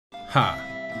Hi,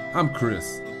 I'm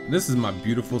Chris. This is my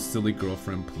beautiful, silly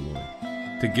girlfriend, Ploy.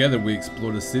 Together we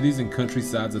explore the cities and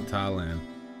countrysides of Thailand.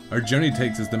 Our journey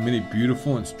takes us to many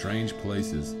beautiful and strange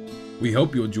places. We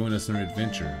hope you'll join us on our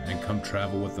adventure and come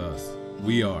travel with us.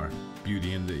 We are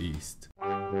Beauty in the East.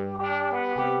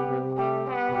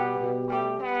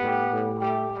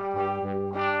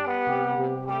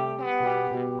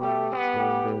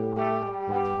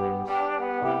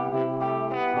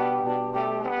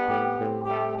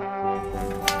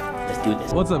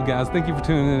 What's up, guys? Thank you for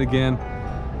tuning in again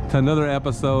to another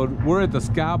episode. We're at the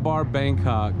Sky Bar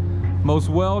Bangkok, most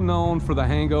well known for the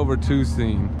Hangover 2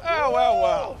 scene. Oh,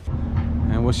 well.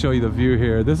 And we'll show you the view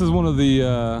here. This is one of the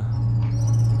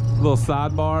little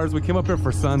sidebars. We came up here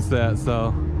for sunset,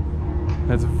 so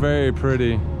it's very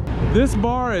pretty. This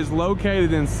bar is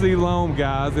located in Siloam,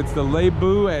 guys. It's the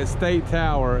Lebua State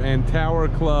Tower and Tower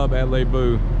Club at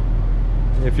Lebua.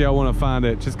 If y'all want to find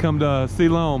it, just come to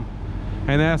Siloam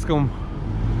and ask them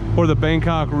where the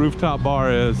Bangkok Rooftop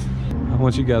Bar is. I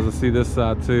want you guys to see this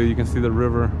side too. You can see the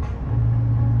river.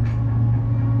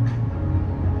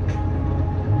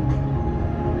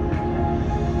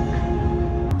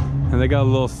 And they got a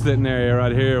little sitting area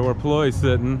right here where Ploy's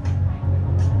sitting.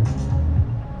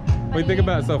 What do you think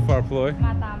about it so far, Ploy?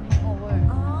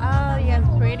 Oh, yes,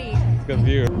 pretty. It's a good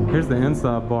view. Here's the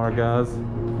inside bar, guys.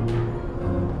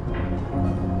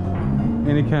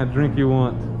 Any kind of drink you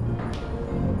want.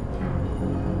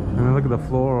 And then look at the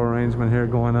floral arrangement here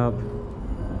going up.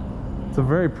 It's a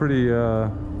very pretty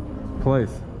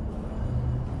place.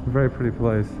 Very pretty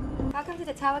place. Welcome to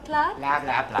the Tower Club.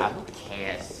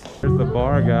 Yes. Here's the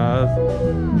bar, guys.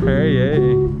 Perrier.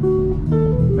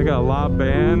 They got a live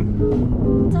band.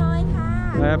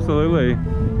 Absolutely.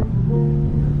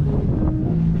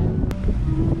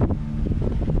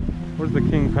 Where's the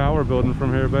King Power building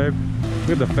from here, babe?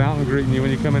 Look at the fountain greeting you when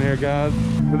you come in here, guys.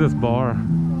 Look at this bar.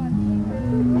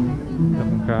 Got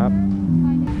some crap.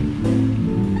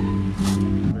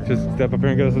 Just step up here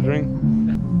and get us a drink.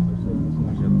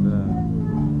 Look at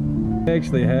that. They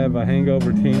actually have a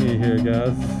hangover teeny here,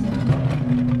 guys.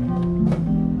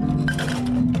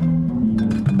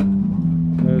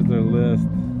 There's their list.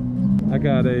 I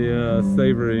got a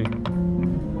savory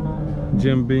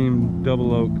Jim Beam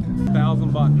double oaked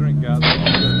 1,000 baht drink, guys.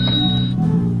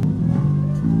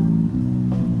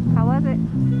 How was it?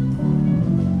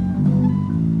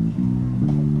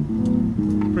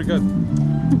 Pretty good.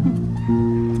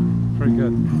 Pretty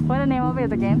good. What's the name of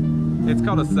it again? It's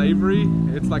called a savory.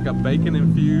 It's like a bacon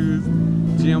infused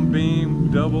Jim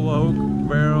Beam double oak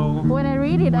barrel. When I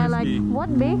read it, I like, whiskey.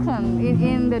 what bacon is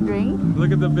in the drink?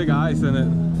 Look at the big ice in it.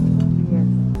 Yes.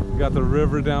 Got the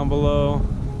river down below.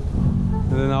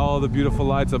 And then all the beautiful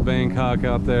lights of Bangkok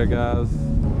out there, guys.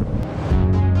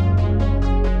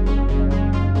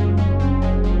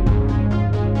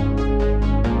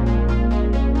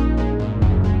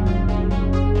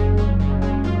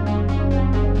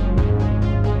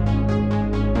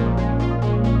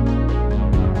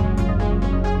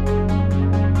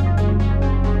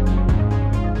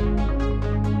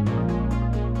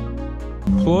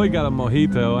 Ploy got a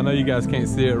mojito. I know you guys can't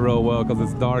see it real well because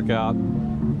it's dark out.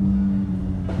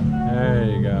 There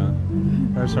you go.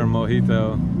 There's her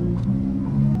mojito.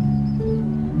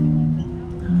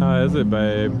 How is it,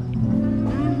 babe?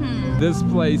 This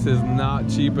place is not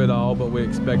cheap at all, but we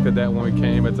expected that when we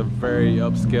came. It's a very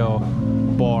upscale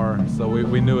bar, so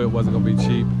we knew it wasn't gonna be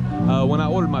cheap. When I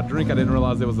ordered my drink, I didn't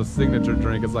realize it was a signature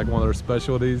drink. It's like one of their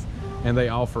specialties, and they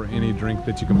offer any drink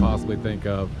that you can possibly think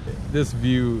of. This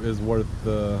view is worth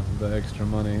the extra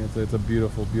money. It's a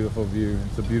beautiful, beautiful view.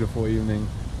 It's a beautiful evening.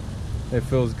 It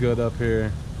feels good up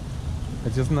here.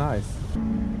 It's just nice.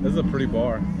 This is a pretty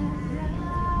bar.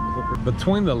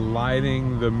 Between the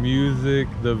lighting, the music,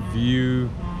 the view,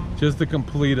 just the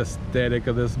complete aesthetic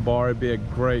of this bar, it'd be a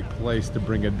great place to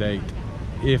bring a date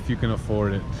if you can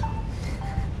afford it.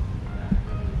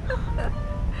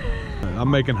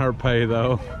 I'm making her pay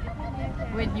though.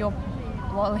 With your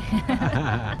wallet.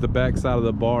 The back side of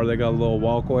the bar, they got a little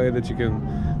walkway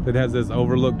that has this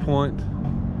overlook point,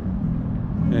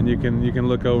 and you can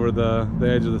look over the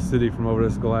edge of the city from over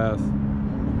this glass.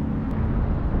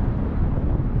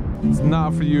 It's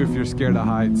not for you if you're scared of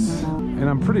heights. And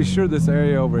I'm pretty sure this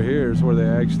area over here is where they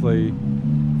actually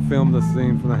filmed the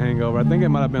scene from The Hangover. I think it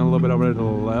might have been a little bit over there to the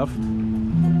left,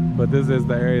 but this is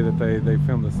the area that they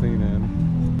filmed the scene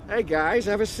in. Hey guys,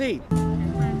 have a seat.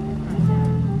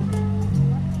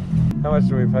 How much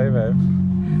do we pay, babe?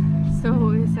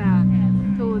 So it's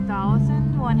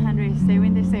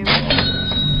 2,177.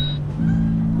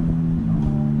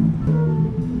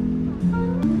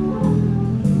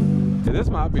 This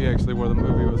might be actually where the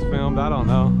movie was filmed. I don't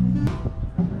know.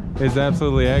 It's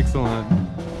absolutely excellent.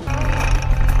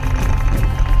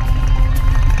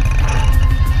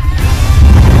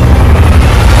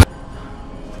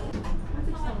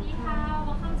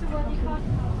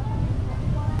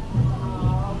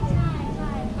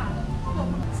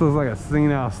 This looks like a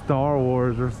scene out of Star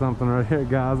Wars or something right here,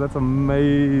 guys. That's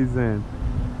amazing.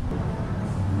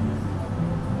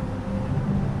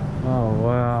 Oh,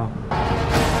 wow.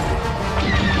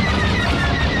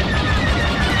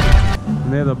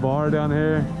 And they have the bar down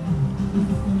here.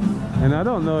 And I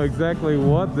don't know exactly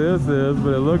what this is,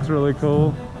 but it looks really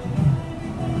cool.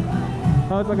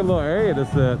 Oh, it's like a little area to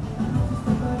sit.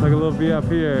 Like a little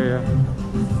VIP area.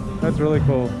 That's really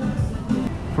cool.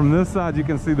 From this side, you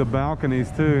can see the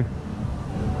balconies too.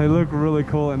 They look really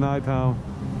cool at nighttime.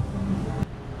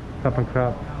 Cup and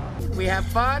cup. We have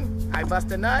fun. I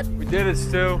bust a nut. We did it,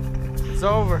 Stu. It's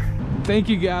over. Thank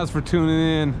you guys for tuning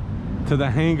in to the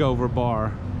Hangover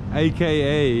Bar,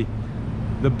 AKA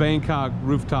the Bangkok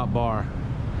Rooftop Bar.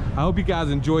 I hope you guys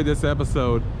enjoyed this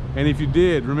episode. And if you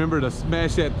did, remember to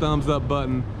smash that thumbs up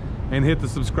button and hit the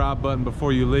subscribe button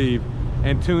before you leave.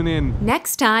 And tune in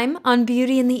next time on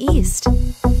Beauty in the East.